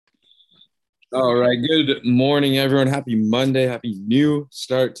All right. Good morning, everyone. Happy Monday. Happy new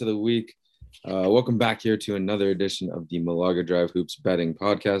start to the week. Welcome back here to another edition of the Malaga Drive Hoops Betting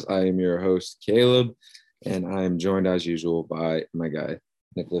Podcast. I am your host, Caleb, and I am joined as usual by my guy,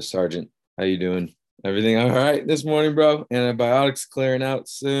 Nicholas Sargent. How you doing? Everything all right this morning, bro? Antibiotics clearing out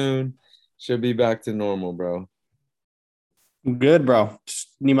soon. Should be back to normal, bro. I'm good, bro. Just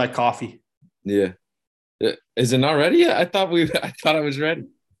need my coffee. Yeah. Is it not ready yet? I thought I was ready.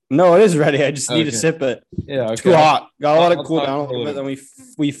 No, it is ready. I just need to Okay. sip it. Yeah. It's Okay. too hot. Gotta let I'll it cool talk down a a little bit, little then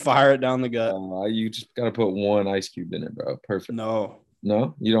we fire it down the gut. You just gotta put one ice cube in it, bro. Perfect. No,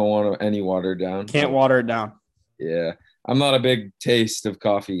 No, you don't want any water down. can't water it down. Yeah, I'm not a big taste of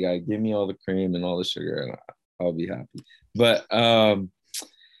coffee guy. Give me all the cream and all the sugar, and I'll be happy. But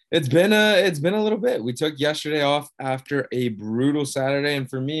it's been a little bit. We took yesterday off after a brutal Saturday, and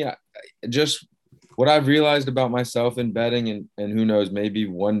for me, just what I've realized about myself in betting, and who knows, maybe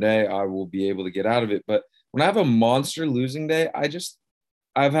one day I will be able to get out of it. But when I have a monster losing day,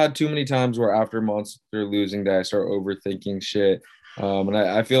 I've had too many times where after monster losing day, I start overthinking shit. And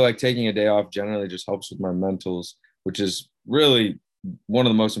I feel like taking a day off generally just helps with my mentals, which is really one of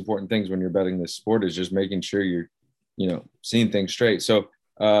the most important things when you're betting this sport is just making sure you're, seeing things straight. So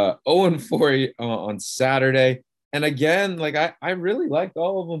 0-4 on Saturday. And again, like I really liked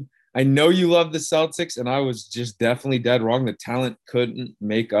all of them. I know you love the Celtics, and I was just definitely dead wrong. The talent couldn't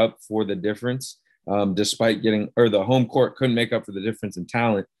make up for the difference despite the home court couldn't make up for the difference in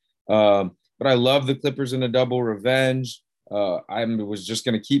talent. But I love the Clippers in a double revenge. I was just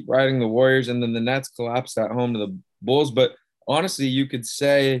going to keep riding the Warriors, and then the Nets collapsed at home to the Bulls. But honestly, you could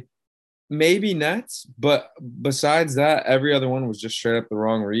say maybe Nets, but besides that, every other one was just straight up the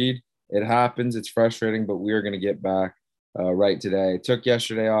wrong read. It happens. It's frustrating, but we are going to get back right today. I took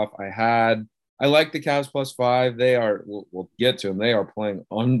yesterday off. I like the Cavs +5. We'll get to them. They are playing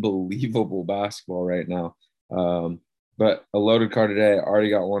unbelievable basketball right now. But a loaded card today. I already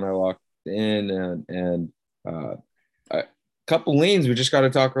got one I locked in, and a couple leans. We just got to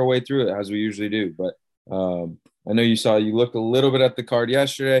talk our way through it as we usually do. But I know you looked a little bit at the card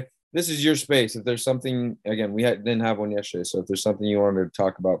yesterday. This is your space. If there's something, again, didn't have one yesterday. So if there's something you wanted to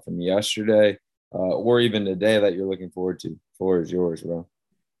talk about from yesterday or even today that you're looking forward to, floor is yours, bro.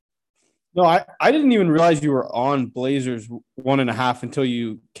 No, I didn't even realize you were on Blazers 1.5 until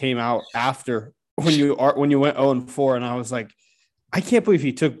you came out after when you went 0-4, and I was like, I can't believe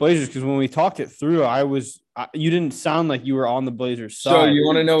he took Blazers because when we talked it through, you didn't sound like you were on the Blazers side. So you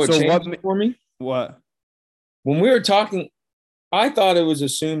want to know what changed for me? What? When we were talking, I thought it was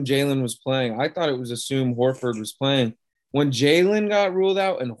assumed Jalen was playing. I thought it was assumed Horford was playing. When Jalen got ruled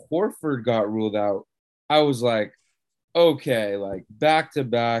out and Horford got ruled out, I was like, okay, like back to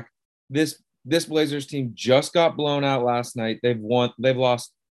back. This Blazers team just got blown out last night. They've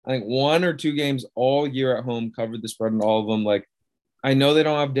lost, I think, one or two games all year at home, covered the spread in all of them. Like, I know they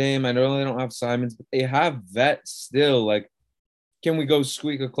don't have Dame. I know they don't have Simons, but they have vets still. Like, can we go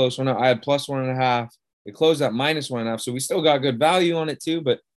squeak a close one out? I had +1.5. It closed at -1.5. So we still got good value on it too.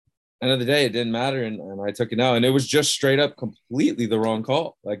 But end of the day, it didn't matter. And I took it out. And it was just straight up completely the wrong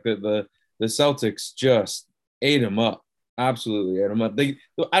call. Like the Celtics just ate them up. Absolutely ate them up.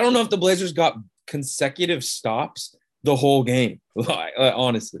 I don't know if the Blazers got consecutive stops the whole game,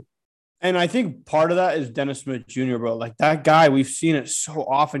 honestly. And I think part of that is Dennis Smith Jr., bro. Like that guy, we've seen it so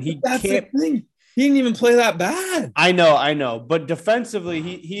often. That's the thing. He didn't even play that bad. I know. But defensively,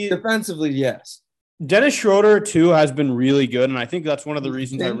 he defensively, yes. Dennis Schroeder, too, has been really good. And I think that's one of the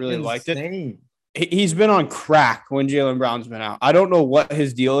reasons I really liked it. He's been on crack when Jaylen Brown's been out. I don't know what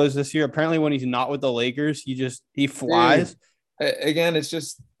his deal is this year. Apparently, when he's not with the Lakers, he flies. Again,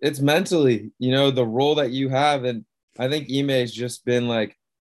 it's mentally, the role that you have. And I think Ime has just been like,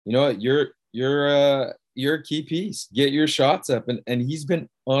 you know what, you're a key piece. Get your shots up. And he's been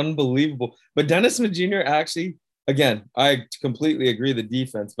unbelievable. But Dennis Smith Jr. actually, again, I completely agree the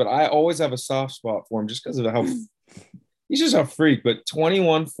defense, but I always have a soft spot for him just because of how he's just a freak. But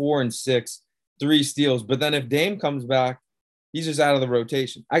 21, 4, and 6, 3 steals. But then if Dame comes back, he's just out of the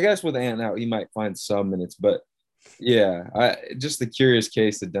rotation. I guess with Ant out, he might find some minutes. But yeah, just the curious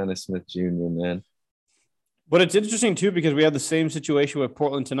case of Dennis Smith Jr., man. But it's interesting, too, because we have the same situation with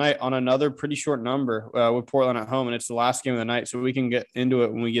Portland tonight on another pretty short number with Portland at home, and it's the last game of the night, so we can get into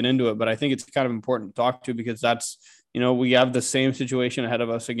it when we get into it. But I think it's kind of important to talk to because that's, we have the same situation ahead of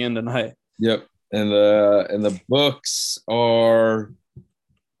us again tonight. Yep. And the books are,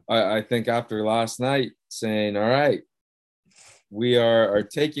 I think, after last night saying, all right, we are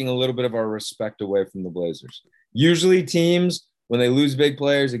taking a little bit of our respect away from the Blazers. Usually teams, when they lose big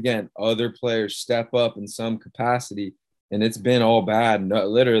players, again, other players step up in some capacity. and it's been all bad. No,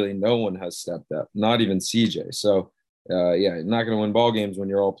 literally, no one has stepped up, not even CJ. So, yeah, you're not going to win ball games when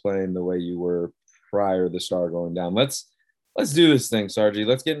you're all playing the way you were prior to the star going down. Let's do this thing, Sargi.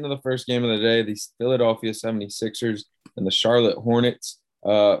 Let's get into the first game of the day. These Philadelphia 76ers and the Charlotte Hornets.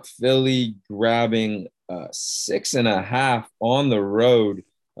 Philly grabbing 6.5 on the road.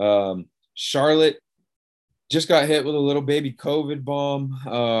 Charlotte just got hit with a little baby COVID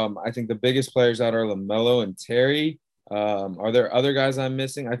bomb. I think the biggest players out are LaMelo and Terry. Are there other guys I'm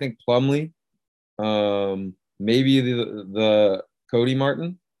missing? I think Plumlee. Maybe the Cody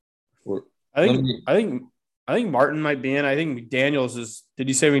Martin. Or, I think Martin might be in. I think McDaniels is. Did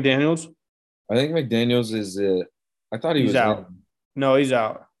you say McDaniels? I think McDaniels is. I thought He's was out. in. No, he's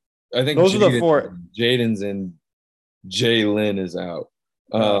out. I think those are the four. Jaden's in. Jalen is out.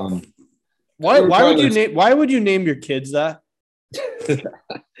 Why would you name your kids that?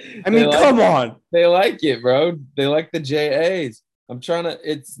 I mean, come on. They like it, bro. They like the JAs.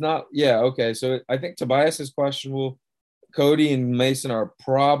 It's not. Yeah, okay. So I think Tobias is questionable. Cody and Mason are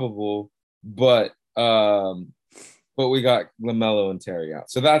probable, but we got LaMelo and Terry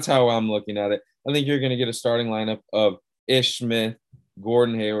out. So that's how I'm looking at it. I think you're going to get a starting lineup of Ish Smith,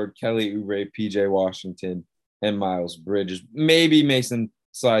 Gordon Hayward, Kelly Oubre, PJ Washington, and Miles Bridges. Maybe Mason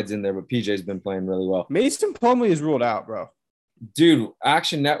slides in there, but PJ's been playing really well. Mason Plumlee is ruled out, bro. Dude,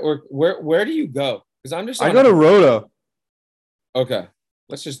 Action Network, where do you go? Because I go to Roto. Okay,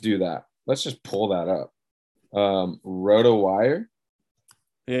 let's just do that. Let's just pull that up. Roto Wire.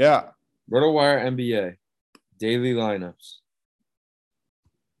 Yeah. Roto Wire NBA. Daily lineups.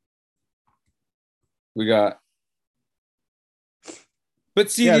 We got. But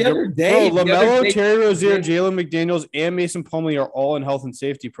see, the other day, LaMelo, Terry Rozier, Jalen McDaniels, and Mason Plumlee are all in health and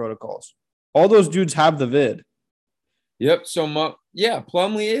safety protocols. All those dudes have the vid. Yep. So,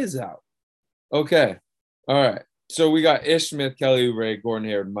 Plumlee is out. Okay. All right. So we got Ish Smith, Kelly Oubre, Gordon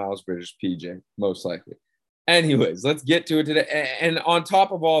Hayward, Miles Bridges, PJ, most likely. Anyways, let's get to it today. And on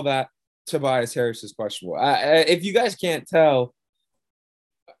top of all that, Tobias Harris is questionable. If you guys can't tell,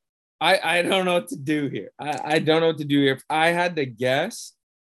 I don't know what to do here. I don't know what to do here. If I had to guess,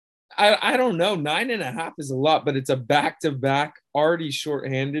 I don't know. 9.5 is a lot, but it's a back-to-back, already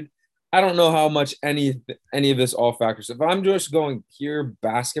shorthanded. I don't know how much any of this all factors. If I'm just going pure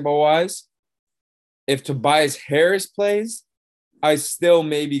basketball-wise, if Tobias Harris plays, I still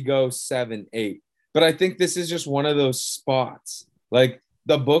maybe go 7-8. But I think this is just one of those spots. Like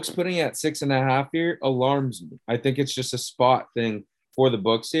the books putting it at 6.5 here alarms me. I think it's just a spot thing for the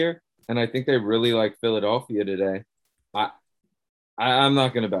books here. And I think they really like Philadelphia today. I'm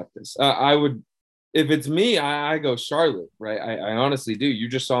not going to bet this. I would, if it's me, I go Charlotte, right? I honestly do. You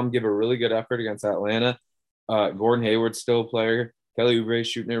just saw him give a really good effort against Atlanta. Gordon Hayward's still a player. Kelly Oubre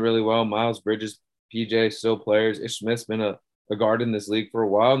shooting it really well. Miles Bridges, PJ still players. Ish Smith's been a guard in this league for a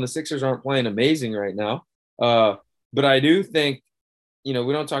while, and the Sixers aren't playing amazing right now. But I do think, we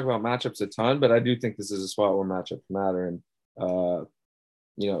don't talk about matchups a ton, but I do think this is a spot where matchups matter. And,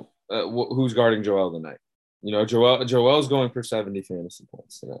 who's guarding Joel tonight? Joel's going for 70 fantasy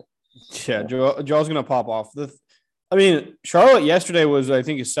points tonight. Yeah, Joel's going to pop off. Charlotte yesterday was, I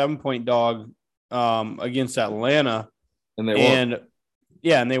think, a 7-point dog against Atlanta. And they won.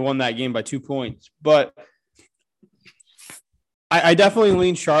 And they won that game by 2 points. But I definitely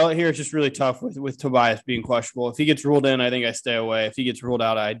lean Charlotte here. It's just really tough with Tobias being questionable. If he gets ruled in, I think I stay away. If he gets ruled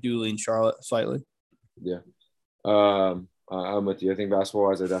out, I do lean Charlotte slightly. Yeah. I'm with you. I think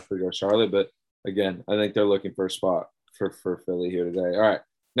basketball-wise, I definitely go Charlotte. But, again, I think they're looking for a spot for Philly here today. All right.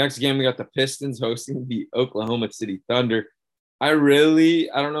 Next game, we got the Pistons hosting the Oklahoma City Thunder. I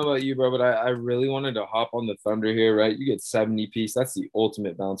don't know about you, bro, but I really wanted to hop on the Thunder here, right? You get 70 piece. That's the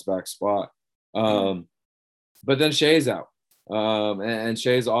ultimate bounce back spot. But then Shea's out. And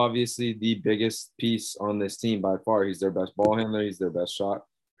Shea's obviously the biggest piece on this team by far. He's their best ball handler. He's their best shot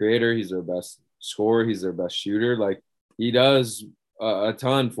creator. He's their best scorer. He's their best shooter. Like, he does a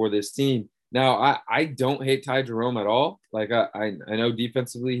ton for this team. Now, I don't hate Ty Jerome at all. Like, I know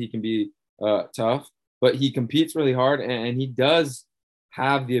defensively he can be tough, but he competes really hard, and he does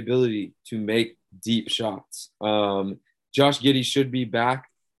have the ability to make deep shots. Josh Giddey should be back.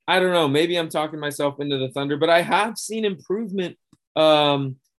 I don't know. Maybe I'm talking myself into the Thunder, but I have seen improvement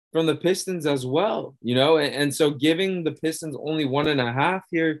from the Pistons as well, and so giving the Pistons only 1.5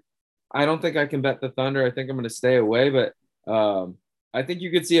 here, I don't think I can bet the Thunder. I think I'm going to stay away, but I think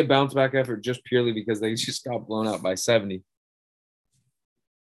you could see a bounce back effort just purely because they just got blown out by 70.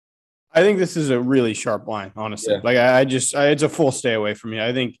 I think this is a really sharp line, honestly. Yeah. It's a full stay away from me.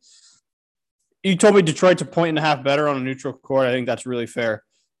 I think you told me Detroit's a 1.5 better on a neutral court. I think that's really fair.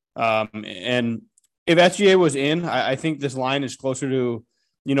 And if SGA was in, I think this line is closer to,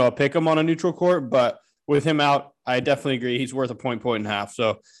 a pick 'em on a neutral court. But with him out, I definitely agree. He's worth a point and a half.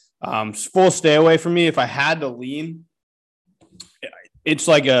 So full stay away from me. If I had to lean, it's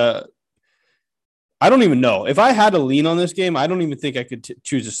like I don't even know. If I had to lean on this game, I don't even think I could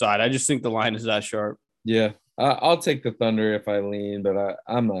choose a side. I just think the line is that sharp. Yeah, I'll take the Thunder if I lean, but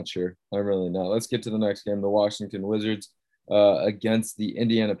I'm not sure. I'm really not. Let's get to the next game, the Washington Wizards against the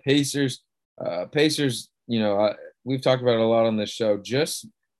Indiana Pacers. Pacers, we've talked about it a lot on this show, just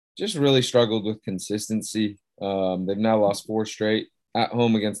really struggled with consistency. They've now lost 4 straight at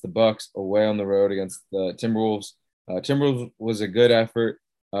home against the Bucks, away on the road against the Timberwolves. Timberwolves was a good effort.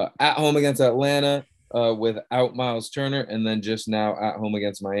 At home against Atlanta without Miles Turner, and then just now at home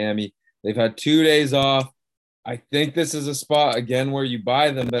against Miami. They've had 2 days off. I think this is a spot, again, where you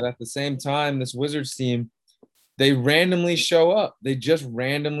buy them, but at the same time, this Wizards team, they randomly show up. They just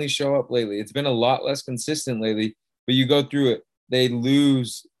randomly show up lately. It's been a lot less consistent lately, but you go through it. They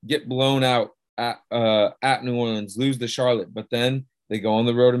lose, get blown out at New Orleans, lose to Charlotte, but then they go on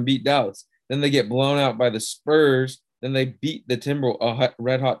the road and beat Dallas. Then they get blown out by the Spurs. Then they beat the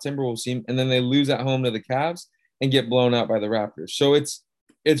red-hot Timberwolves team, and then they lose at home to the Cavs and get blown out by the Raptors. So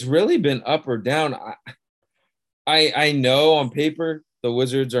it's really been up or down. I know on paper the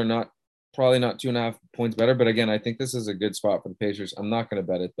Wizards are probably not 2.5 points better, but again, I think this is a good spot for the Pacers. I'm not going to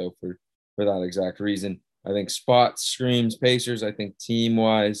bet it though for that exact reason. I think spot screams Pacers. I think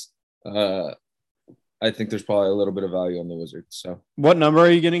team-wise, I think there's probably a little bit of value on the Wizards. So, what number are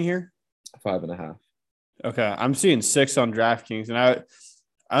you getting here? 5.5. Okay, I'm seeing 6 on DraftKings, and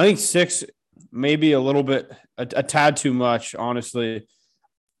I think 6 maybe a little bit a tad too much. Honestly,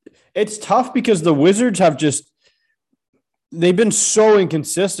 it's tough because the Wizards have they've been so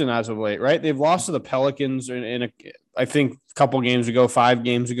inconsistent as of late, right? They've lost to the Pelicans I think a couple games ago, 5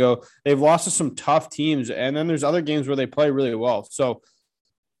 games ago. They've lost to some tough teams, and then there's other games where they play really well. So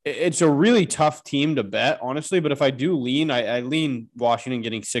it's a really tough team to bet, honestly. But if I do lean, I lean Washington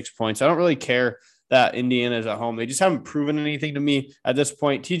getting 6 points. I don't really care that Indiana is at home. They just haven't proven anything to me at this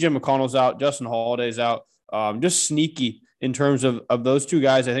point. TJ McConnell's out. Justin Holiday's out. Just sneaky in terms of those 2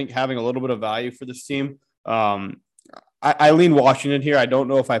 guys, I think having a little bit of value for this team. I lean Washington here. I don't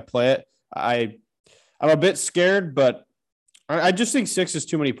know if I play it. I'm a bit scared, but I just think 6 is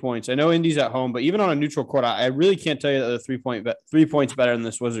too many points. I know Indy's at home, but even on a neutral court, I really can't tell you that the 3 points better than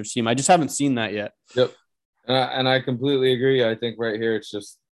this Wizards team. I just haven't seen that yet. Yep. And I completely agree. I think right here, it's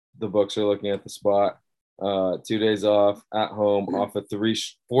just the books are looking at the spot. 2 days off at home, off of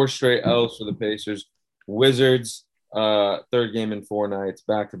 4 straight L's for the Pacers. Wizards, 3rd game in 4 nights,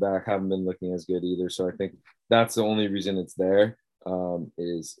 back-to-back, haven't been looking as good either. So I think that's the only reason it's there,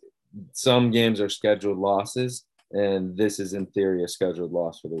 is some games are scheduled losses, and this is in theory a scheduled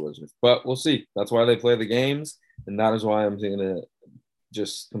loss for the Wizards. But we'll see. That's why they play the games, and that is why I'm going to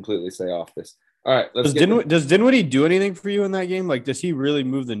just completely stay off this. All right, does Dinwiddie do anything for you in that game? Like, does he really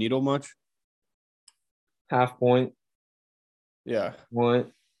move the needle much? Half point. Yeah. Point.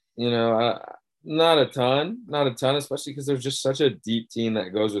 Not a ton, especially because there's just such a deep team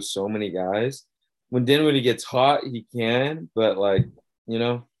that goes with so many guys. When Dinwiddie gets hot, he can, but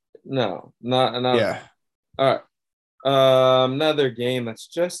no, not. Yeah. All right. Another game that's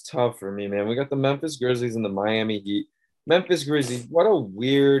just tough for me, man. We got the Memphis Grizzlies and the Miami Heat. Memphis Grizzlies, what a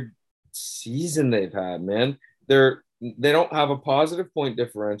weird season they've had, man. They don't have a positive point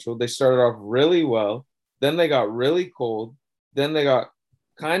differential. They started off really well, then they got really cold, then they got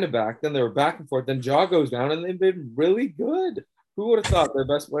kind of back, then they were back and forth, then Ja goes down, and they've been really good. Who would have thought their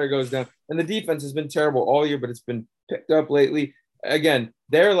best player goes down? And the defense has been terrible all year, but it's been picked up lately. Again,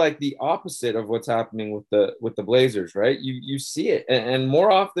 they're like the opposite of what's happening with the Blazers, right? You see it, and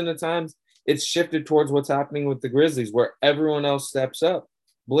more often at times it's shifted towards what's happening with the Grizzlies, where everyone else steps up.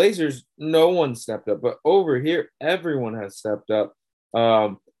 Blazers, no one stepped up, but over here, everyone has stepped up.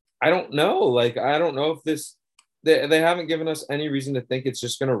 I don't know. I don't know if they haven't given us any reason to think it's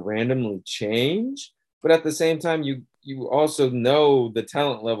just going to randomly change. But at the same time, you also know the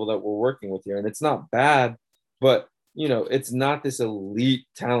talent level that we're working with here, and it's not bad, but it's not this elite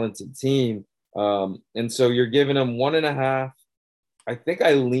talented team. And so you're giving them 1.5. I think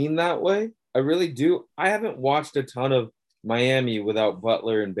I lean that way. I really do. I haven't watched a ton of Miami without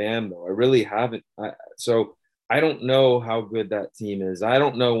Butler and Bam, though. I really haven't. So I don't know how good that team is. I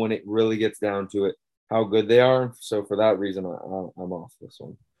don't know when it really gets down to it how good they are. So for that reason, I'm off this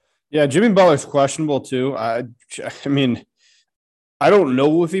one. Yeah, Jimmy Butler's questionable too. I mean, I don't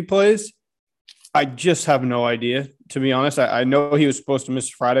know if he plays. I just have no idea, to be honest. I know he was supposed to miss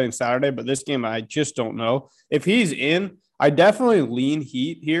Friday and Saturday, but this game I just don't know. If he's in, I definitely lean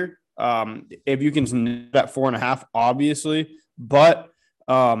Heat here. if you can at 4.5, obviously, but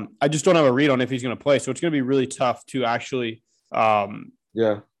I just don't have a read on if he's going to play. So it's going to be really tough to actually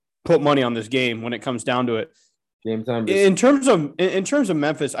put money on this game when it comes down to it. Game time. In terms of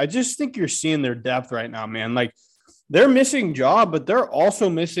Memphis, I just think you're seeing their depth right now, man. Like they're missing Ja, but they're also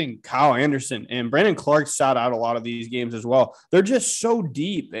missing Kyle Anderson, and Brandon Clark sat out a lot of these games as well. They're just so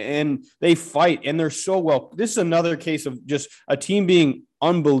deep and they fight and they're so well. This is another case of just a team being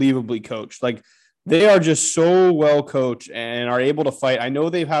unbelievably coached. Like they are just so well coached and are able to fight. I know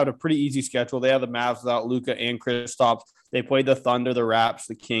they've had a pretty easy schedule. They have the Mavs without Luka and Kristaps. They played the Thunder, the Raps,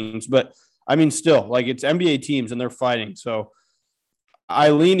 the Kings, but I mean, still, like it's NBA teams and they're fighting. So I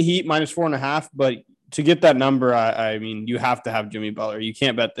lean Heat -4.5, but to get that number, I mean, you have to have Jimmy Butler. You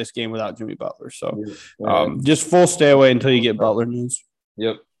can't bet this game without Jimmy Butler. So just full stay away until you get Butler news.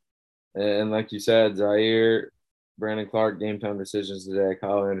 Yep. And like you said, Zaire, Brandon Clark, game time decisions today.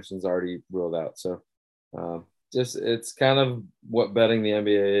 Kyle Anderson's already ruled out. So it's kind of what betting the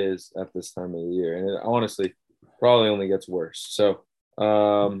NBA is at this time of the year. And it honestly probably only gets worse. So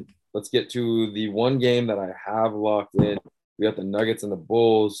let's get to the one game that I have locked in. We got the Nuggets and the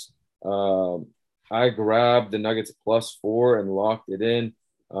Bulls. I grabbed the Nuggets +4 and locked it in.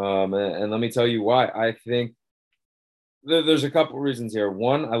 And let me tell you why. I think there's a couple reasons here.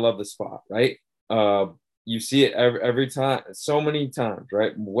 One, I love the spot, right? You see it every time, so many times,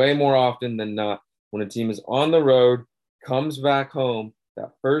 right? Way more often than not. When a team is on the road, comes back home,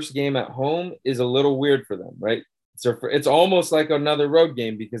 that first game at home is a little weird for them, right? So it's almost like another road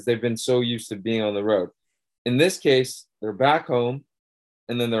game because they've been so used to being on the road. In this case, they're back home,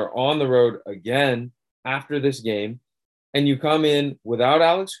 and then they're on the road again after this game, and you come in without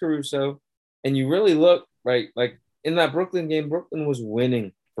Alex Caruso, and you really look, right, like in that Brooklyn game, Brooklyn was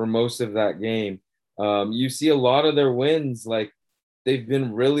winning for most of that game. You see a lot of their wins, like they've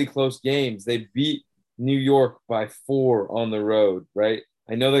been really close games. They beat New York by 4 on the road, right?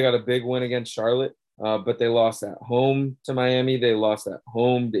 I know they got a big win against Charlotte, but they lost at home to Miami. They lost at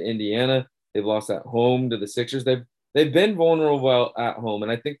home to Indiana. They've lost at home to the Sixers. They've been vulnerable at home,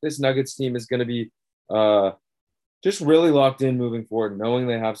 and I think this Nuggets team is going to be just really locked in moving forward, knowing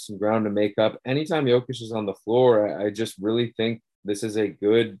they have some ground to make up. Anytime Jokic is on the floor, I just really think this is a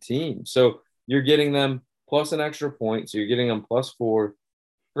good team. So you're getting them plus an extra point, so you're getting them +4.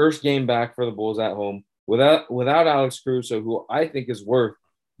 First game back for the Bulls at home without Alex Caruso, who I think is worth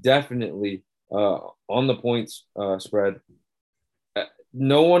definitely on the points spread.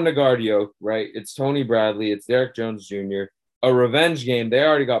 No one to guard Yoke, right? It's Tony Bradley. It's Derek Jones Jr. A revenge game. They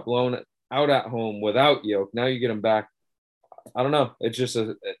already got blown out at home without Yoke. Now you get them back. I don't know. It's just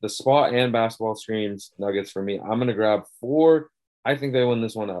the spot and basketball screams Nuggets for me. I'm going to grab 4. I think they win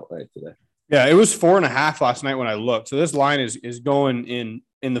this one outright today. Yeah, it was 4.5 last night when I looked. So this line is going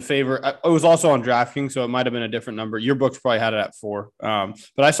in the favor. It was also on DraftKings, so it might have been a different number. Your books probably had it at 4.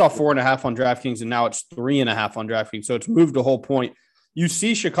 But I saw 4.5 on DraftKings, and now it's 3.5 on DraftKings. So it's moved a whole point. You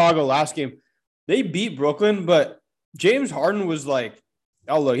see Chicago last game, they beat Brooklyn, but James Harden was like,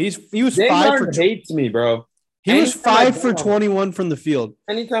 oh look, he was James 5 Harden for hates me, bro. He was 5 for 21 from the field.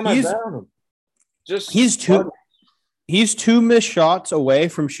 Anytime I bet on him, he's 2 missed shots away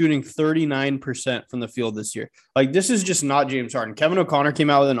from shooting 39% from the field this year. Like this is just not James Harden. Kevin O'Connor came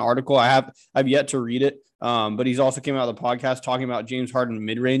out with an article. I've yet to read it, but he's also came out with a podcast talking about James Harden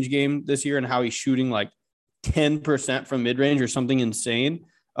mid-range game this year and how he's shooting like 10% from mid-range or something insane.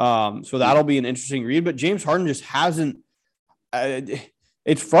 So that'll be an interesting read. But James Harden just hasn't.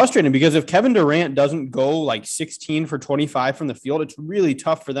 It's frustrating because if Kevin Durant doesn't go like 16 for 25 from the field, it's really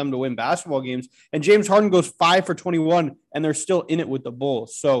tough for them to win basketball games. And James Harden goes 5 for 21, and they're still in it with the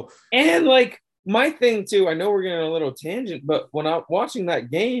Bulls. So, and like my thing too, I know we're getting a little tangent, but when I'm watching that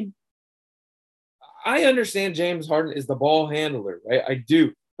game, I understand James Harden is the ball handler, right? I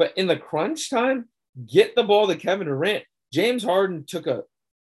do. But in the crunch time, get the ball to Kevin Durant. James Harden took a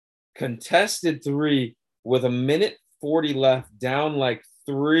contested 3 with 1:40 left, down like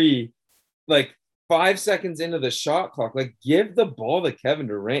 3, like 5 seconds into the shot clock. Like, give the ball to Kevin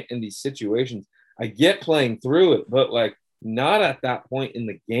Durant in these situations. I get playing through it, but like not at that point in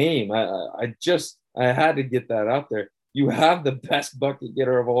the game. I had to get that out there. You have the best bucket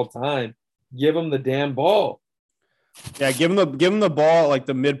getter of all time. Give him the damn ball. Yeah, give him the ball like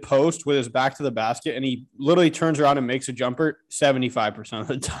the mid post with his back to the basket, and he literally turns around and makes a jumper 75% of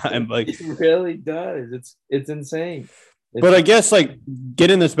the time. Like he really does. It's insane. But I guess like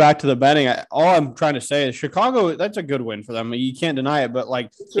getting this back to the betting, all I'm trying to say is Chicago. That's a good win for them. You can't deny it, but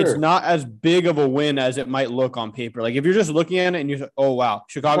like It's not as big of a win as it might look on paper. Like if you're just looking at it and you're like, oh wow,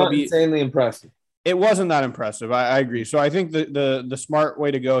 Chicago beat insanely impressive. it wasn't that impressive. I agree. So I think the smart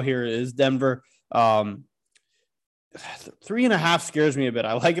way to go here is Denver. 3.5 scares me a bit.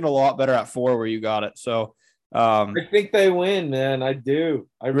 I like it a lot better at 4 where you got it. So I think they win, man. I do.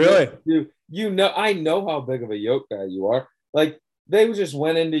 I really really, do. I know how big of a yoke guy you are. Like they just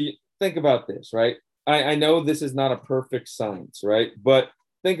went into think about this, right? I know this is not a perfect science, right? But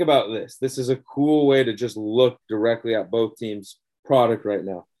think about this. This is a cool way to just look directly at both teams' product right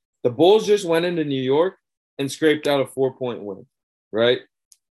now. The Bulls just went into New York and scraped out a 4-point win, right?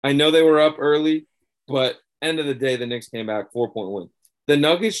 I know they were up early, but end of the day, the Knicks came back 4-point win. The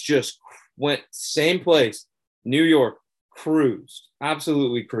Nuggets just went same place, New York, cruised,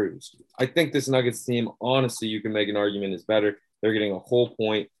 absolutely cruised. I think this Nuggets team, honestly, you can make an argument is better. They're getting a whole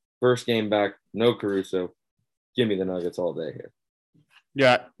point. First game back, no Caruso. Give me the Nuggets all day here.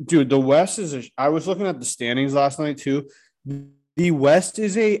 yeah, dude. The West I was looking at the standings last night too. The West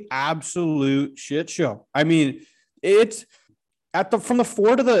is a absolute shit show. I mean, it's from the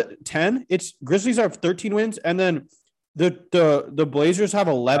 4 to the 10. It's Grizzlies have 13 wins, and then the Blazers have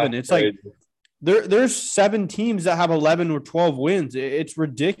 11. That's it's crazy. like there's 7 teams that have 11 or 12 wins. It's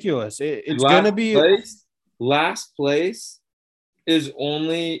ridiculous. It's gonna be Last place is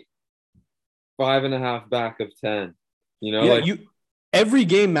only 5.5 back of 10. yeah. Every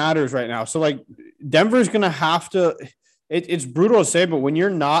game matters right now. So like Denver's gonna have to. It's brutal to say, but when you're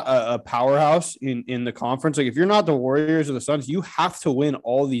not a powerhouse in the conference, like if you're not the Warriors or the Suns, you have to win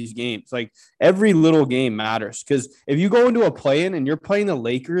all these games. Like every little game matters because if you go into a play-in and you're playing the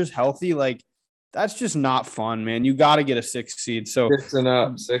Lakers healthy, like that's just not fun, man. You got to get a 6 seed. So 6 and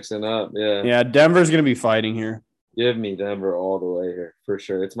up. Yeah. yeah, Denver's gonna be fighting here. Give me Denver all the way here for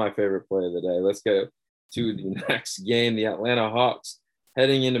sure. It's my favorite play of the day. Let's go to the next game. The Atlanta Hawks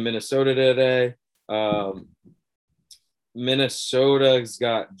heading into Minnesota today. Minnesota's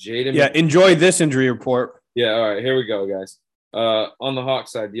got Jaden. Yeah, enjoy this injury report. Yeah, all right, here we go, guys. On the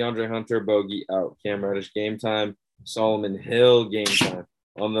Hawks side, DeAndre Hunter, Bogey out. Cam Reddish game time. Solomon Hill game time.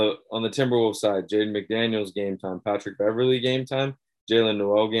 On the Timberwolves side, Jaden McDaniels game time. Patrick Beverly game time. Jalen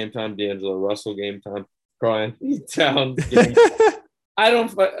Noel game time. D'Angelo Russell game time. Karl-Anthony Towns game time. I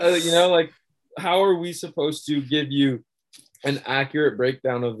don't, like, how are we supposed to give you an accurate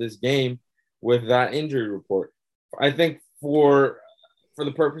breakdown of this game with that injury report? I think for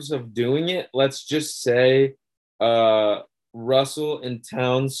the purpose of doing it, let's just say Russell and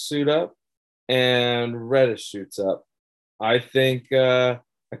Towns suit up and Reddish shoots up. I think I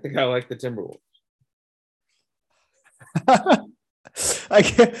like the Timberwolves.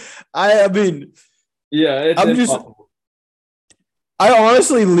 I mean, yeah, I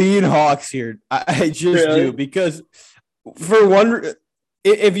honestly lean Hawks here. I just really? do because for one,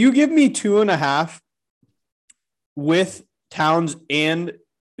 if you give me 2.5 with Towns and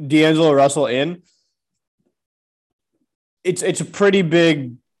D'Angelo Russell in, it's a pretty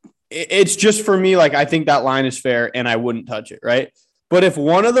big. It's just for me, like I think that line is fair, and I wouldn't touch it, right? But if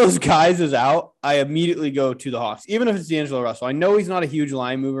one of those guys is out, I immediately go to the Hawks, even if it's D'Angelo Russell. I know he's not a huge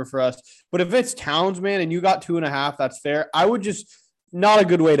line mover for us, but if it's Towns, man, and you got 2.5, that's fair. I would just not a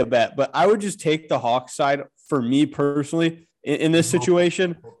good way to bet, but I would just take the Hawks side for me personally in this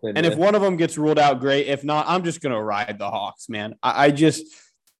situation. And if one of them gets ruled out, great. If not, I'm just going to ride the Hawks, man.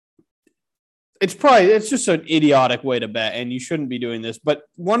 It's just an idiotic way to bet, and you shouldn't be doing this. But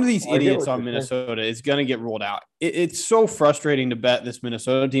one of these idiots on Minnesota is going to get ruled out. It's so frustrating to bet this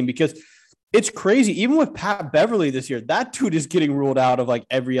Minnesota team because it's crazy. Even with Pat Beverly this year, that dude is getting ruled out of like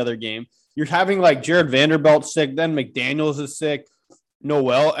every other game. You're having like Jared Vanderbilt sick, then McDaniels is sick,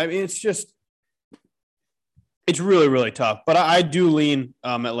 Noel. I mean, it's really, really tough. But I do lean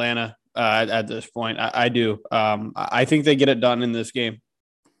Atlanta at this point. I do. I think they get it done in this game.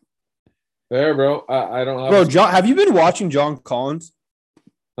 Fair, bro. I don't have. Bro, John, have you been watching John Collins?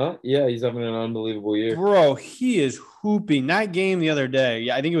 Huh? Yeah, he's having an unbelievable year. Bro, he is hooping. That game the other day,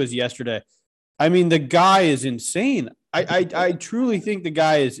 yeah, I think it was yesterday. I mean, the guy is insane. I truly think the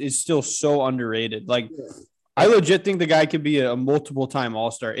guy is still so underrated. Like, I legit think the guy could be a multiple-time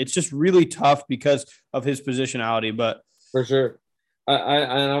All-Star. It's just really tough because of his positionality. But for sure,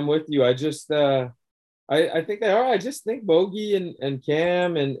 I'm with you. I just I think they are. I just think Bogey and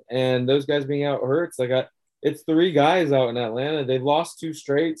Cam and those guys being out hurts. Like it's 3 guys out in Atlanta. They've lost 2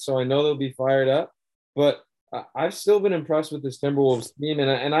 straight, so I know they'll be fired up. But I've still been impressed with this Timberwolves team,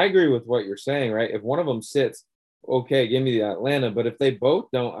 and I agree with what you're saying. Right? If one of them sits, okay, give me the Atlanta. But if they both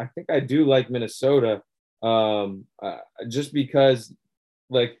don't, I think I do like Minnesota. Just because,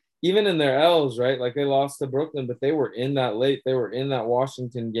 like, even in their L's, right? Like they lost to Brooklyn, but they were in that late. They were in that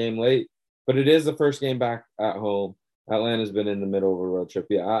Washington game late. But it is the first game back at home. Atlanta's been in the middle of a road trip.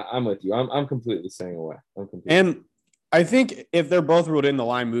 Yeah, I'm with you. I'm completely staying away. And I think if they're both ruled in, the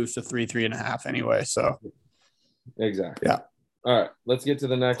line moves to 3.5 anyway. So exactly. yeah. All right, let's get to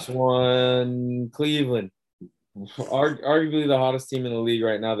the next one. Cleveland, arguably the hottest team in the league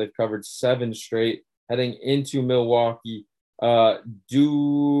right now. They've covered 7 straight heading into Milwaukee. Let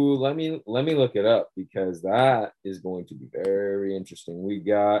me look it up because that is going to be very interesting. We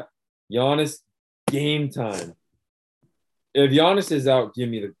got Giannis game time. If Giannis is out, give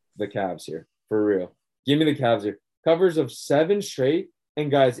me the Cavs here for real. Give me the Cavs here. Covers of 7 straight,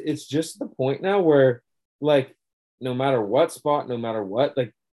 and guys, it's just the point now where like no matter what spot, no matter what,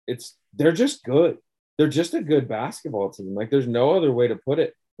 like they're just good. They're just a good basketball team. Like there's no other way to put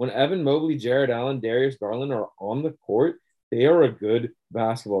it. When Evan Mobley, Jared Allen, Darius Garland are on the court, they are a good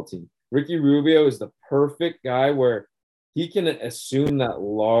basketball team. Ricky Rubio is the perfect guy where he can assume that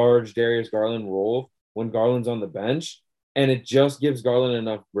large Darius Garland role when Garland's on the bench, and it just gives Garland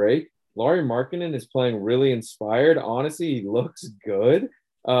enough break. Lauri Markkanen is playing really inspired. Honestly, he looks good.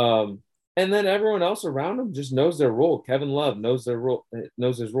 And then everyone else around him just knows their role. Kevin Love knows his role.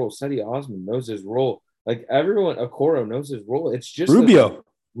 Cedi Osman knows his role. Like everyone, Okoro knows his role. It's just Rubio.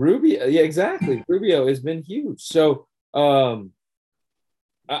 Rubio, yeah, exactly. Rubio has been huge. So I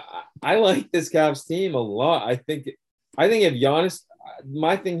like this Cavs team a lot. I think if Giannis,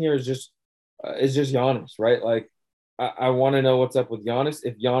 my thing here is just Giannis, right? Like I want to know what's up with Giannis.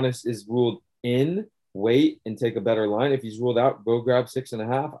 If Giannis is ruled in, wait and take a better line. If he's ruled out, go grab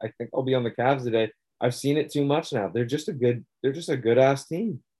 6.5. I think I'll be on the Cavs today. I've seen it too much now. They're just a good ass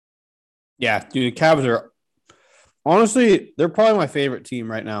team. Yeah, dude, the Cavs are honestly, they're probably my favorite team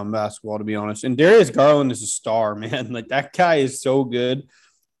right now in basketball, to be honest. And Darius Garland is a star, man. Like that guy is so good.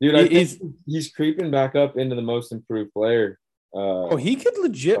 Dude, I think he's creeping back up into the most improved player. He could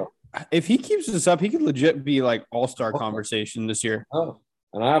legit, if he keeps this up, he could legit be like all-star conversation this year. Oh,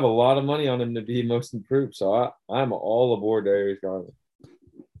 and I have a lot of money on him to be most improved. So I'm all aboard Darius Garland.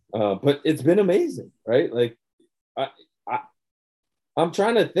 But it's been amazing, right? Like I'm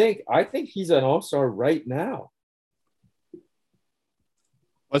trying to think. I think he's an all-star right now.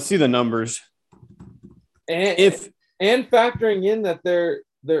 Let's see the numbers. And factoring in that they're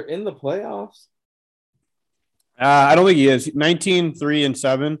in the playoffs. I don't think he is. 19, 3, and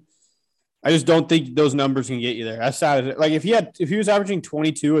 7. I just don't think those numbers can get you there. That's sad. Like if he was averaging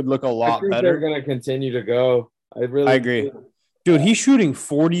 22, it'd look a lot better. They're going to continue to go. I agree. Do. Dude, he's shooting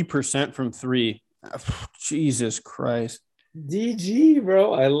 40% from 3. Jesus Christ. DG,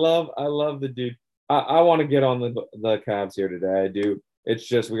 bro. I love the dude. I want to get on the Cavs here today. I do. It's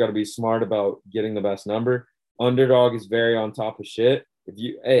just we got to be smart about getting the best number. Underdog is very on top of shit.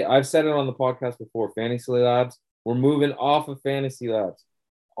 I've said it on the podcast before. Fantasy Labs, we're moving off of Fantasy Labs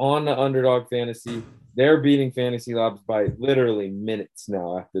on the Underdog Fantasy. They're beating Fantasy Labs by literally minutes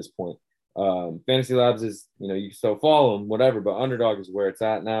now at this point. Fantasy Labs is, you can still follow them, whatever, but Underdog is where it's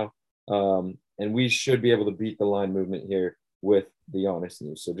at now. And we should be able to beat the line movement here with the Giannis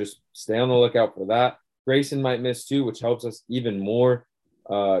news. So just stay on the lookout for that. Grayson might miss too, which helps us even more.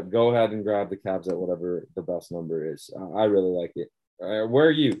 Go ahead and grab the Cavs at whatever the best number is. I really like it. Where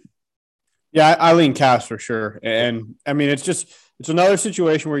are you? Yeah, I lean Cavs for sure. And I mean, it's another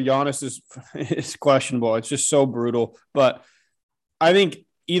situation where Giannis is questionable. It's just so brutal. But I think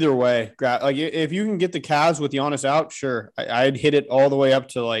either way, like if you can get the Cavs with Giannis out, sure. I'd hit it all the way up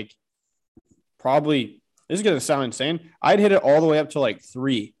to like probably, this is going to sound insane. I'd hit it all the way up to like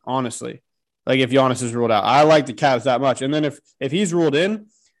 3, honestly. Like if Giannis is ruled out, I like the Cavs that much. And then if he's ruled in,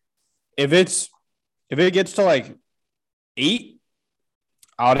 if it gets to like 8,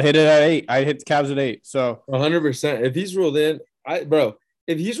 I'd hit it at 8. I'd hit the Cavs at 8. So 100%. If he's ruled in,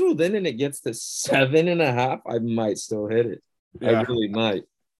 if he's ruled in and it gets to 7.5, I might still hit it. Yeah. I really might.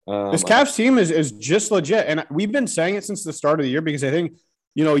 This Cavs team is just legit. And we've been saying it since the start of the year because I think,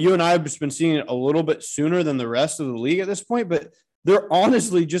 you and I have just been seeing it a little bit sooner than the rest of the league at this point, but they're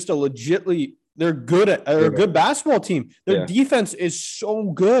honestly just they're a good basketball team. Their defense is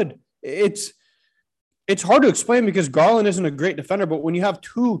so good. It's hard to explain because Garland isn't a great defender, but when you have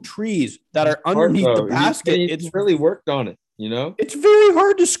 2 trees that are underneath the basket, it's really worked on it. It's very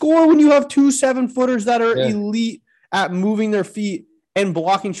hard to score when you have 2 7-footers that are elite at moving their feet and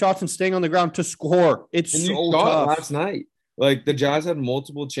blocking shots and staying on the ground to score. It's so tough. Last night, like the Jazz had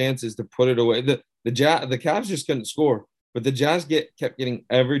multiple chances to put it away. The Cavs just couldn't score, but the Jazz kept getting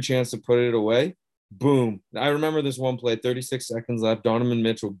every chance to put it away. Boom! I remember this one play, 36 seconds left. Donovan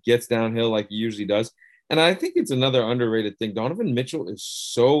Mitchell gets downhill like he usually does. And I think it's another underrated thing. Donovan Mitchell is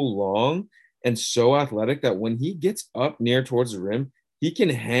so long and so athletic that when he gets up near towards the rim, he can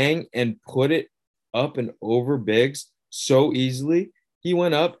hang and put it up and over bigs so easily. He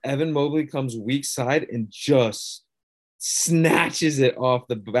went up. Evan Mobley comes weak side and just snatches it off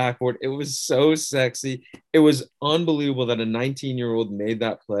the backboard. It was so sexy. It was unbelievable that a 19-year-old made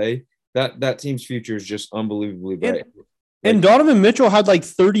that play. That team's future is just unbelievably bright. And Donovan Mitchell had like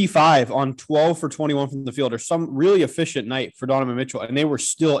 35 on 12 for 21 from the field, or some really efficient night for Donovan Mitchell, and they were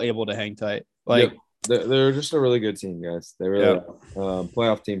still able to hang tight. Like, they're just a really good team, guys. They really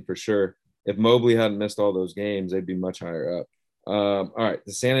playoff team for sure. If Mobley hadn't missed all those games, they'd be much higher up. All right,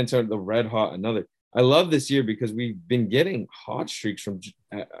 the San Antonio, the Red Hot, another. I love this year because we've been getting hot streaks from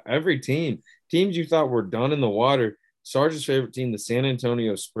every team. Teams you thought were done in the water. Sarge's favorite team, the San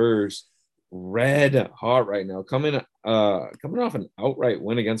Antonio Spurs, red hot right now. Coming off an outright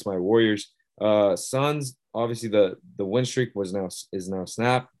win against my Warriors. Suns, obviously the win streak is now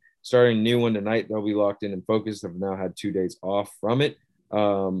snapped. Starting a new one tonight. They'll be locked in and focused. Have now had 2 days off from it.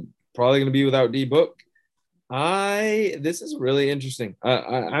 Probably going to be without D-Book. This is really interesting.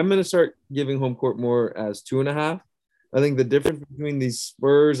 I'm going to start giving home court more as 2.5. I think the difference between these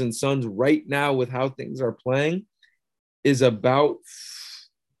Spurs and Suns right now with how things are playing is about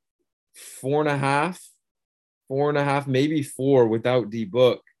 4.5, maybe 4 without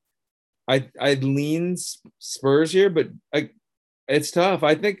D-Book. I'd lean Spurs here, but it's tough.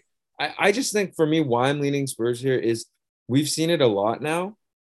 I just think for me, why I'm leaning Spurs here is we've seen it a lot now.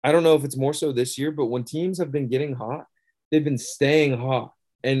 I don't know if it's more so this year, but when teams have been getting hot, they've been staying hot.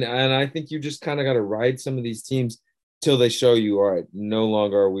 And I think you just kind of got to ride some of these teams till they show you, all right, no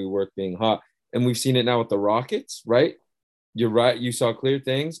longer are we worth being hot. And we've seen it now with the Rockets, right? You're right. You saw clear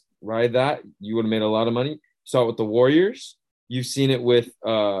things. Ride that. You would have made a lot of money. Saw it with the Warriors. You've seen it with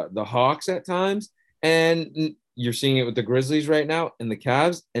the Hawks at times. And you're seeing it with the Grizzlies right now and the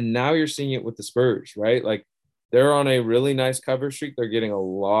Cavs. And now you're seeing it with the Spurs, right? Like, they're on a really nice cover streak. They're getting a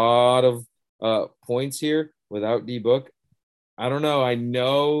lot of points here without D-Book. I don't know. I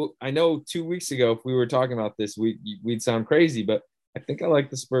know 2 weeks ago, if we were talking about this, we'd sound crazy, but I think I like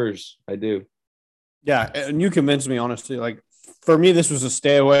the Spurs. I do. Yeah, and you convinced me, honestly. Like, for me, this was a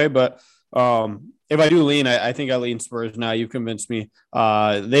stay away, but if I do lean, I think I lean Spurs now. You convinced me.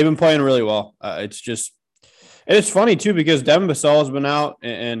 They've been playing really well. It's funny, too, because Devin Vassell has been out,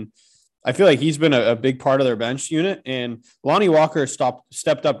 and I feel like he's been a big part of their bench unit, and Lonnie Walker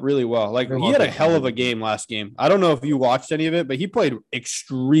stepped up really well. Like, he had a hell of a game last game. I don't know if you watched any of it, but he played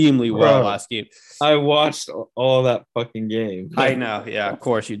extremely well last game. I watched all that fucking game. I know. Yeah, of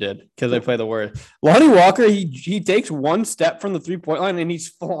course you did, because they play the Warriors. Lonnie Walker, he takes one step from the 3-point line, and he's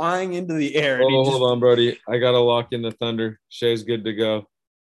flying into the air. Hold on, Brody. I got to lock in the Thunder. Shay's good to go.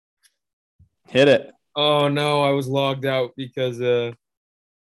 Hit it. Oh, no, I was logged out because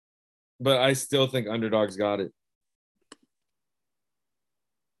but I still think underdogs got it.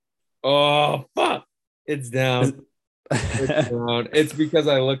 Oh, fuck. It's down. It's down. It's because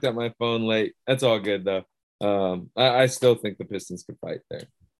I looked at my phone late. That's all good, though. I still think the Pistons could fight there.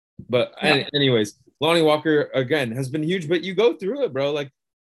 But anyways, Lonnie Walker, again, has been huge. But you go through it, bro. Like,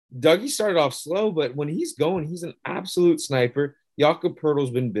 Dougie started off slow, but when he's going, he's an absolute sniper. Jakob Poeltl's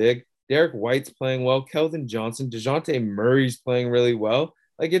been big. Derek White's playing well. Keldon Johnson. DeJounte Murray's playing really well.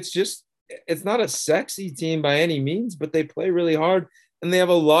 Like, it's not a sexy team by any means, but they play really hard. And they have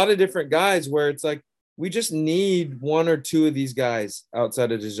a lot of different guys where it's like, we just need 1 or 2 of these guys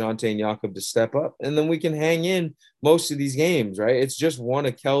outside of DeJounte and Jakob to step up. And then we can hang in most of these games, right? It's just one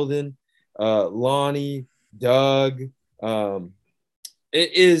of Keldon, Lonnie, Doug.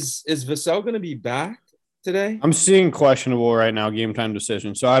 Is Vassell going to be back today? I'm seeing questionable right now, game time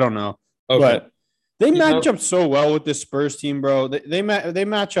decision. So I don't know. Okay. But they match up so well with this Spurs team, bro. They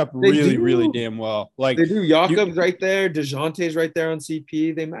match up really damn well. Like, they do. Jakob's right there. DeJounte's right there on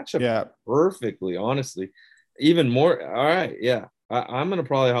CP. They match up perfectly, honestly. Even more. All right, yeah. I'm gonna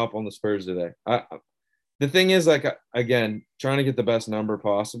probably hop on the Spurs today. The thing is, like, again, trying to get the best number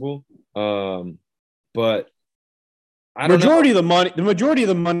possible. But I don't know. The majority of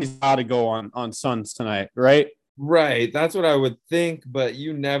the money's got to go on Suns tonight, right? Right. That's what I would think, but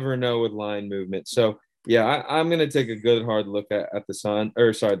you never know with line movement. So, yeah, I'm going to take a good hard look at the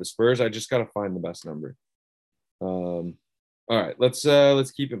Spurs. I just got to find the best number. All right,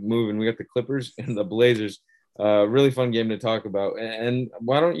 let's keep it moving. We got the Clippers and the Blazers. Really fun game to talk about. And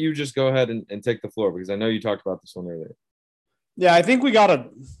why don't you just go ahead and take the floor, because I know you talked about this one earlier. Yeah, I think we got to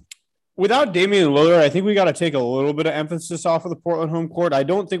 – without Damian Lillard, I think we got to take a little bit of emphasis off of the Portland home court. I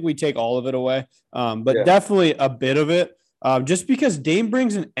don't think we take all of it away, but definitely a bit of it, just because Dame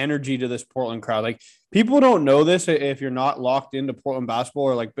brings an energy to this Portland crowd. Like, people don't know this if you're not locked into Portland basketball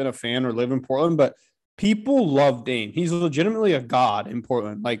or, like, been a fan or live in Portland, but people love Dame. He's legitimately a god in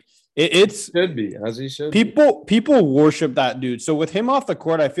Portland. Like it's should be as he should. People worship that dude. So with him off the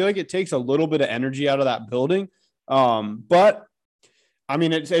court, I feel like it takes a little bit of energy out of that building. But I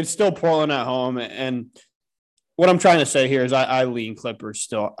mean, it's still Portland at home, and what I'm trying to say here is I lean Clippers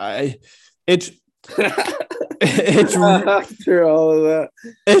still. It's after all of that,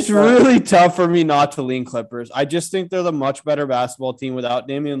 it's really tough for me not to lean Clippers. I just think they're the much better basketball team without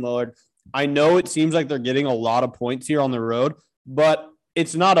Damian Lillard. I know it seems like they're getting a lot of points here on the road, but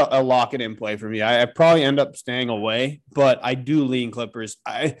it's not a lock it in play for me. I probably end up staying away, but I do lean Clippers.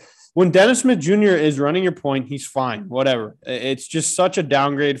 When Dennis Smith Jr. is running your point, he's fine, whatever. It's just such a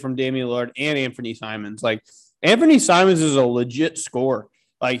downgrade from Damian Lillard and Anthony Simons. Like, Anthony Simons is a legit scorer.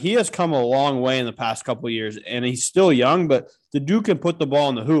 Like, he has come a long way in the past couple of years, and he's still young, but the dude can put the ball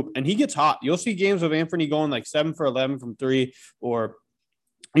in the hoop, and he gets hot. You'll see games of Anthony going like 7 for 11 from 3 or,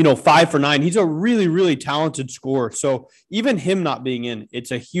 5 for 9. He's a really, really talented scorer. So even him not being in,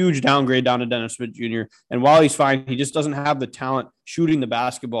 it's a huge downgrade down to Dennis Smith Jr. And while he's fine, he just doesn't have the talent shooting the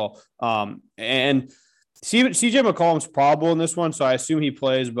basketball. And CJ McCollum's probable in this one, so I assume he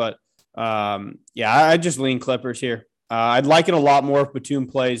plays, but I just lean Clippers here. I'd like it a lot more if Batum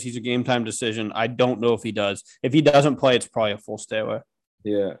plays. He's a game time decision. I don't know if he does. If he doesn't play, it's probably a full stay away.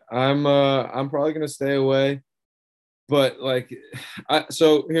 Yeah, I'm probably gonna stay away. But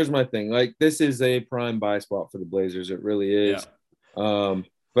so here's my thing. Like, this is a prime buy spot for the Blazers. It really is. Yeah.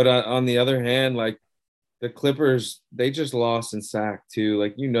 But on the other hand, like, the Clippers, they just lost in sack too.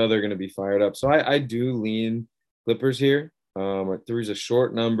 Like, they're gonna be fired up. So I do lean Clippers here. 3's a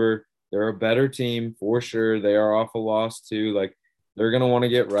short number. They're a better team for sure. They are off a loss too. Like, they're gonna want to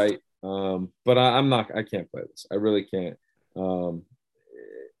get right. But I can't play this. I really can't.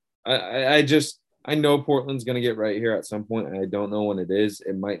 I know Portland's gonna get right here at some point, and I don't know when it is.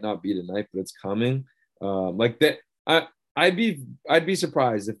 It might not be tonight, but it's coming. I'd be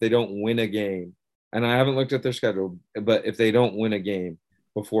surprised if they don't win a game. And I haven't looked at their schedule, but if they don't win a game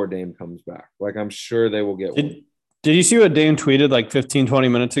before Dame comes back, like, I'm sure they will get one. Did you see what Dame tweeted like 15, 20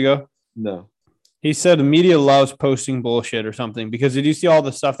 minutes ago? No. He said the media loves posting bullshit or something, because did you see all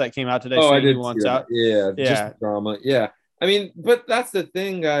the stuff that came out today? Oh, I did. He wants out? Yeah, just drama. Yeah. I mean, but that's the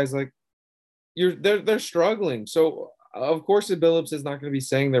thing, guys. Like, they're struggling. So, of course, the Billups is not going to be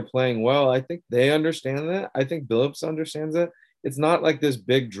saying they're playing well. I think they understand that. I think Billups understands that. It's not like this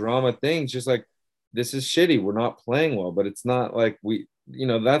big drama thing. It's just like, this is shitty. We're not playing well, but it's not like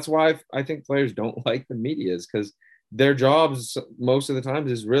that's why I think players don't like the media, is because their jobs most of the times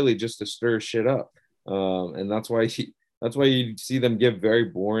is really just to stir shit up. And that's why you see them give very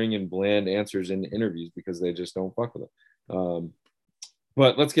boring and bland answers in interviews, because they just don't fuck with them.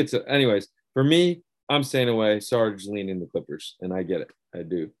 But let's get to, anyways, for me, I'm staying away. Sarge leaning the Clippers, and I get it. I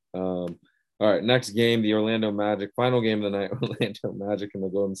do. All right, next game, the Orlando Magic, final game of the night, Orlando Magic and the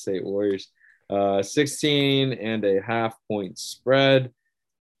Golden State Warriors. 16.5 point spread.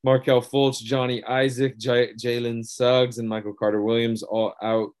 Markelle Fultz, Johnny Isaac, Jalen Suggs, and Michael Carter-Williams all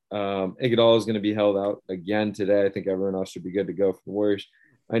out. Iguodala is going to be held out again today. I think everyone else should be good to go for the Warriors.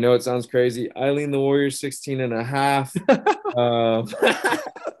 I know it sounds crazy. I lean the Warriors 16.5.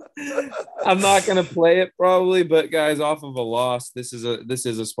 I'm not going to play it probably, but guys, off of a loss, this is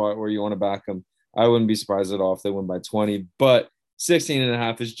a spot where you want to back them. I wouldn't be surprised at all if they win by 20, but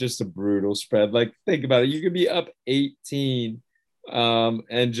 16.5 is just a brutal spread. Like, think about it. You could be up 18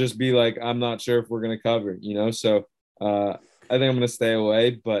 and just be like, I'm not sure if we're going to cover, So I think I'm going to stay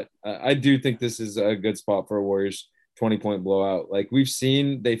away, but I do think this is a good spot for a Warriors 20-point blowout. Like, we've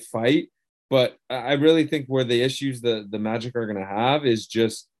seen they fight, but I really think where the issues the Magic are going to have is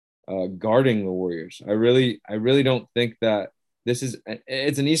just guarding the Warriors. I really don't think that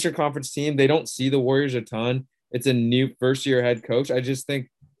it's an Eastern Conference team. They don't see the Warriors a ton. It's a new first-year head coach. I just think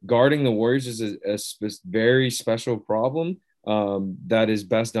guarding the Warriors is a very special problem that is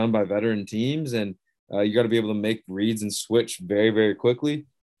best done by veteran teams, and you got to be able to make reads and switch very, very quickly.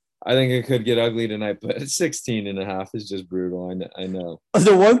 I think it could get ugly tonight, but 16.5 is just brutal. I know.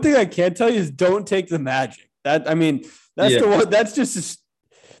 The one thing I can tell you is don't take the Magic. The one. That's just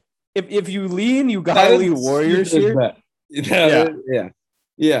if you lean, you gotta lean Warriors here. Yeah.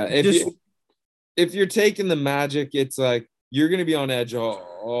 If you're taking the Magic, it's like you're going to be on edge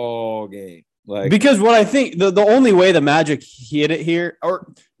all game. Like, because what I think the only way the Magic hit it here,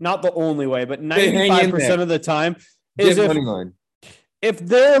 or not the only way, but 95% of the time is if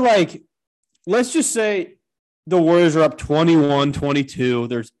they're like, let's just say the Warriors are up 21-22.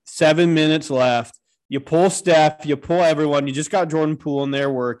 There's 7 minutes left. You pull Steph, you pull everyone. You just got Jordan Poole in there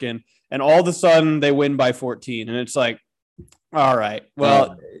working, and all of a sudden they win by 14, and it's like, all right,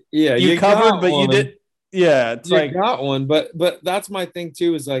 well, you covered, but you did. Yeah, it's You like, got one, but that's my thing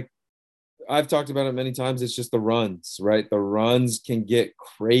too. Is like I've talked about it many times. It's just the runs, right? The runs can get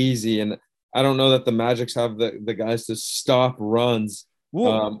crazy, and I don't know that the Magics have the guys to stop runs.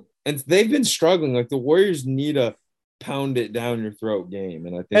 well, And they've been struggling. Like the Warriors need a pound it down your throat game,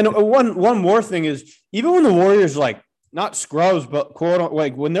 and I think and one more thing is even when the Warriors like not scrubs, but quote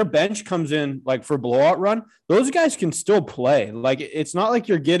like when their bench comes in like for blowout run, those guys can still play. Like it's not like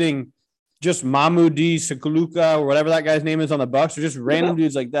you're getting just Mahmoudi Sakaluka or whatever that guy's name is on the Bucks, or just random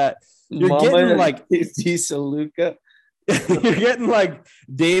dudes like that. You're getting Mama like Saluka. you're getting like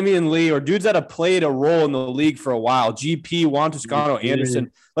Damian Lee or dudes that have played a role in the league for a while. GP, Juan Toscano,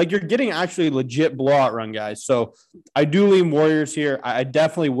 Anderson. Like you're getting actually legit blowout run guys. So I do lean Warriors here. I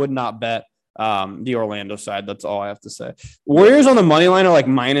definitely would not bet the Orlando side. That's all I have to say. Warriors on the money line are like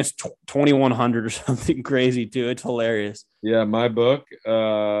minus 2,100 or something crazy too. It's hilarious. Yeah, my book's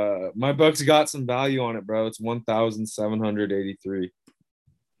got some value on it, bro. It's 1,783.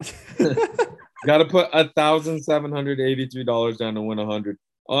 Got to put $1,783 down to win 100.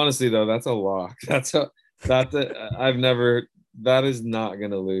 Honestly, though, that's a lock. That is not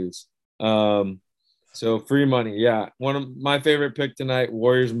gonna lose. So free money, yeah. One of my favorite pick tonight,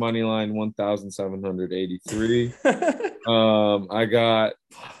 Warriors money line 1,783.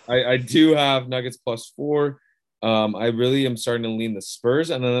 I do have Nuggets +4. I really am starting to lean the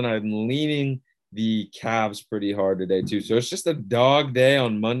Spurs, and then I'm leaning the Cavs pretty hard today too. So it's just a dog day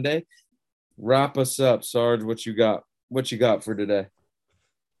on Monday. Wrap us up, Sarge. What you got? What you got for today?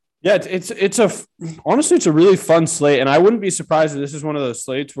 Yeah, honestly, it's a really fun slate, and I wouldn't be surprised if this is one of those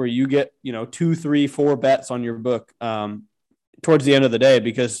slates where you get 2, 3, 4 bets on your book towards the end of the day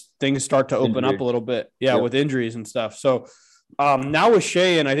because things start to open up a little bit, with injuries and stuff. So now with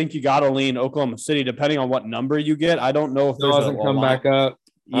Shea, and I think you got to lean Oklahoma City depending on what number you get. I don't know if there's hasn't come back up.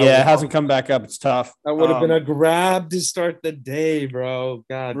 Yeah, it hasn't come back up. It's tough. That would have been a grab to start the day, bro.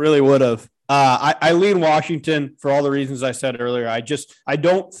 God, really would have. I lean Washington for all the reasons I said earlier. I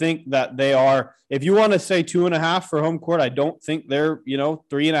don't think that they are. If you want to say 2.5 for home court, I don't think they're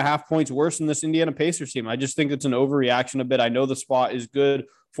 3.5 points worse than this Indiana Pacers team. I just think it's an overreaction a bit. I know the spot is good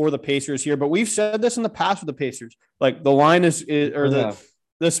for the Pacers here, but we've said this in the past with the Pacers. Like the line the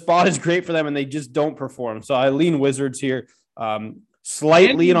spot is great for them, and they just don't perform. So I lean Wizards here.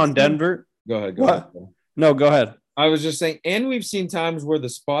 Slight lean on Denver. Go ahead. No, go ahead. I was just saying, and we've seen times where the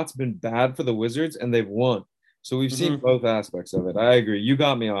spot's been bad for the Wizards and they've won. So we've seen both aspects of it. I agree. You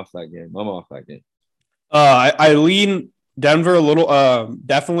got me off that game. I'm off that game. I lean Denver a little.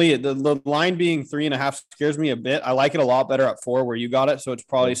 Definitely the line being 3.5 scares me a bit. I like it a lot better at 4 where you got it. So it's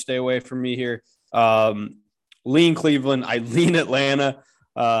probably stay away from me here. Lean Cleveland. I lean Atlanta.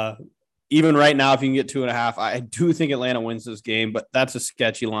 Even right now, if you can get 2.5, I do think Atlanta wins this game, but that's a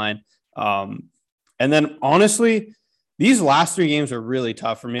sketchy line. And then, honestly, these last 3 games are really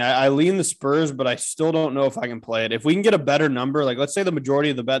tough for me. I lean the Spurs, but I still don't know if I can play it. If we can get a better number, like let's say the majority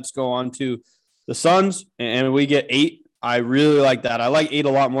of the bets go on to the Suns and we get 8, I really like that. I like 8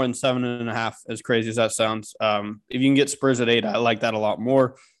 a lot more than 7.5, as crazy as that sounds. If you can get Spurs at 8, I like that a lot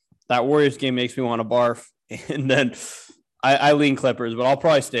more. That Warriors game makes me want to barf. And then I lean Clippers, but I'll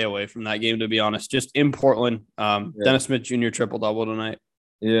probably stay away from that game, to be honest. Just in Portland, Dennis Smith Jr. triple-double tonight.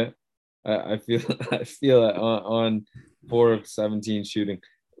 Yeah. I feel that on 4 of 17 shooting.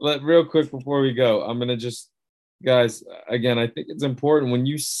 Real quick before we go, I'm gonna just guys again. I think it's important when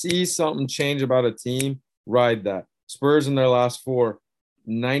you see something change about a team, ride that. Spurs in their last 4,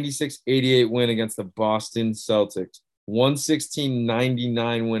 96-88 win against the Boston Celtics,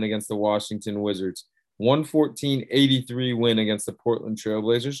 116-99 win against the Washington Wizards, 114-83 win against the Portland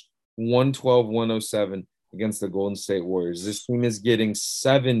Trailblazers, 112-107 against the Golden State Warriors. This team is getting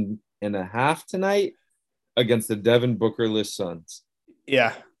 7.5 tonight against the Devin Booker-less Suns.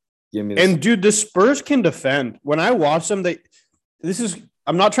 Yeah. Give me this. And dude, the Spurs can defend. When I watch them,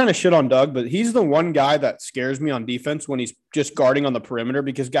 I'm not trying to shit on Doug, but he's the one guy that scares me on defense when he's just guarding on the perimeter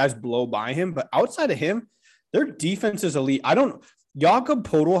because guys blow by him. But outside of him, their defense is elite. Jakob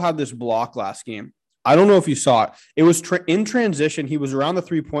Poeltl had this block last game. I don't know if you saw it. It was in transition. He was around the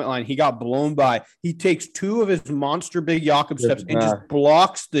 3-point line. He got blown by. He takes 2 of his monster big Jakob steps and just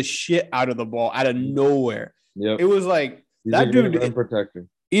blocks the shit out of the ball out of nowhere. Yep. It was like that dude. Rim protector.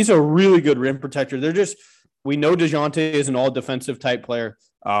 He's a really good rim protector. We know DeJounte is an all defensive type player.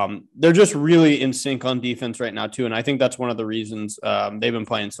 They're just really in sync on defense right now too, and I think that's one of the reasons they've been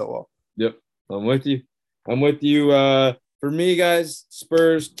playing so well. Yep, I'm with you. For me, guys,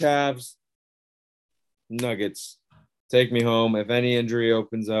 Spurs, Cavs, Nuggets, take me home. If any injury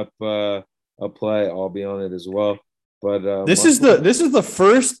opens up a play, I'll be on it as well. But this is the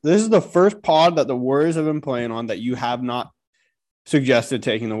first pod that the Warriors have been playing on that you have not suggested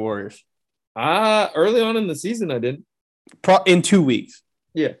taking the Warriors. Early on in the season, I didn't. In 2 weeks.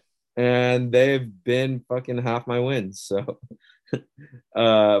 Yeah. And they've been fucking half my wins. So,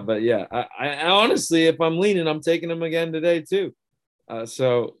 but yeah, I honestly, if I'm leaning, I'm taking them again today too.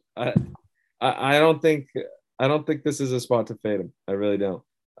 So I don't think this is a spot to fade them. I really don't.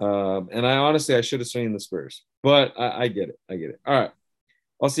 And I should have seen the Spurs, but I get it. I get it. All right.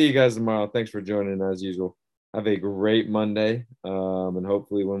 I'll see you guys tomorrow. Thanks for joining as usual. Have a great Monday. And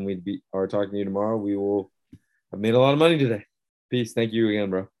hopefully when we are talking to you tomorrow, we will have made a lot of money today. Peace. Thank you again,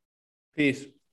 bro. Peace.